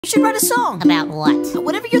You should write a song. About what?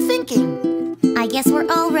 Whatever you're thinking. I guess we're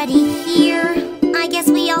already here. I guess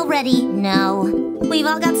we already know. We've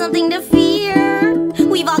all got something to fear.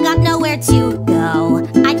 We've all got nowhere to go.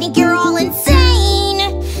 I think you're all insane,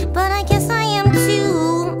 but I guess I am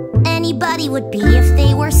too. Anybody would be if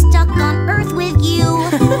they were stuck on Earth with you.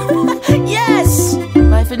 Yes!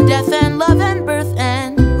 Life and death and love and birth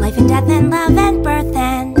and life and death and love and birth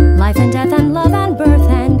and life and death and love and birth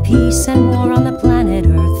and peace and war on the planet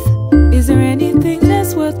Earth. Is there anything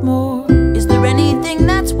that's worth more? Is there anything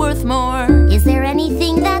that's worth more? Is there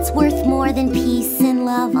anything that's worth more than peace and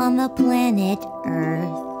love on the planet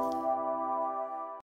Earth?